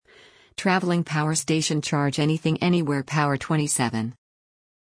Traveling Power Station Charge Anything Anywhere Power 27.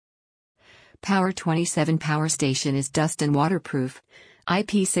 Power 27 Power Station is dust and waterproof,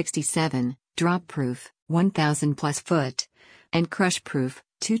 IP67, drop-proof, 1,000 plus foot, and crush-proof,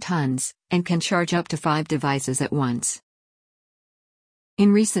 2 tons, and can charge up to 5 devices at once.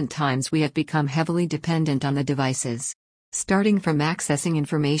 In recent times we have become heavily dependent on the devices. Starting from accessing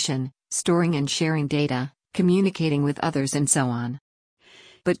information, storing and sharing data, communicating with others and so on.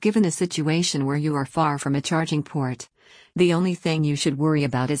 But given a situation where you are far from a charging port, the only thing you should worry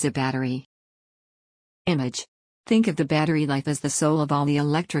about is a battery. Image. Think of the battery life as the soul of all the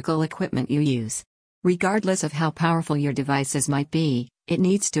electrical equipment you use. Regardless of how powerful your devices might be, it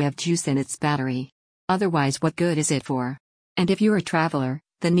needs to have juice in its battery. Otherwise, what good is it for? And if you're a traveler,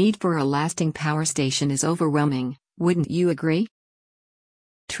 the need for a lasting power station is overwhelming, wouldn't you agree?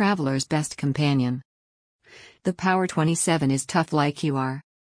 Traveler's best companion. The Power 27 is tough like you are.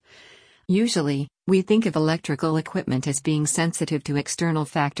 Usually, we think of electrical equipment as being sensitive to external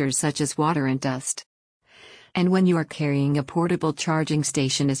factors such as water and dust. And when you are carrying a portable charging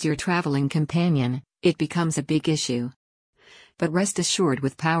station as your traveling companion, it becomes a big issue. But rest assured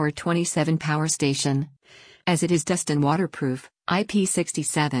with Power 27 Power Station, as it is dust and waterproof,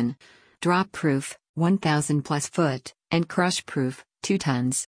 IP67, drop-proof, 1,000 plus foot, and crush-proof, 2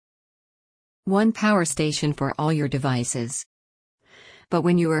 tons. One power station for all your devices. But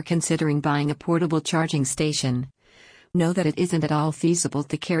when you are considering buying a portable charging station, know that it isn't at all feasible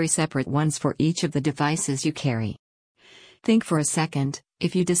to carry separate ones for each of the devices you carry. Think for a second,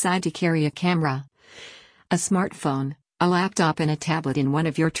 if you decide to carry a camera, a smartphone, a laptop and a tablet in one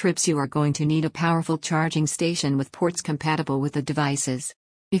of your trips, you are going to need a powerful charging station with ports compatible with the devices.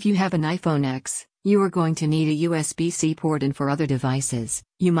 If you have an iPhone X, you are going to need a USB-C port, and for other devices,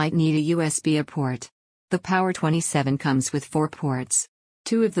 you might need a USB-A port. The Power 27 comes with 4 ports.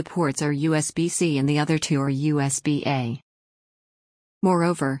 2 of the ports are USB-C and the other 2 are USB-A.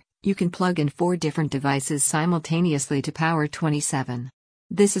 Moreover, you can plug in 4 different devices simultaneously to Power 27.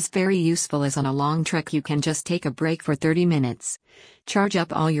 This is very useful as on a long trek you can just take a break for 30 minutes, charge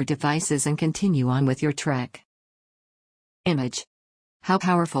up all your devices and continue on with your trek. Image. How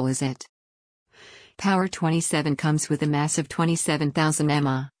powerful is it? Power 27 comes with a massive 27,000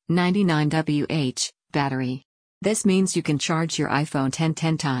 mAh, 99 Wh, battery. This means you can charge your iPhone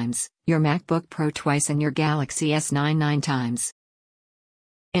 10 times, your MacBook Pro twice and your Galaxy S9 9 times.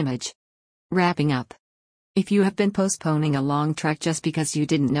 Image. Wrapping up. If you have been postponing a long trek just because you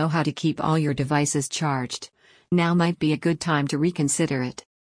didn't know how to keep all your devices charged, now might be a good time to reconsider it.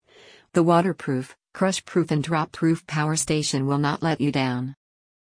 The waterproof, crush-proof and drop-proof power station will not let you down.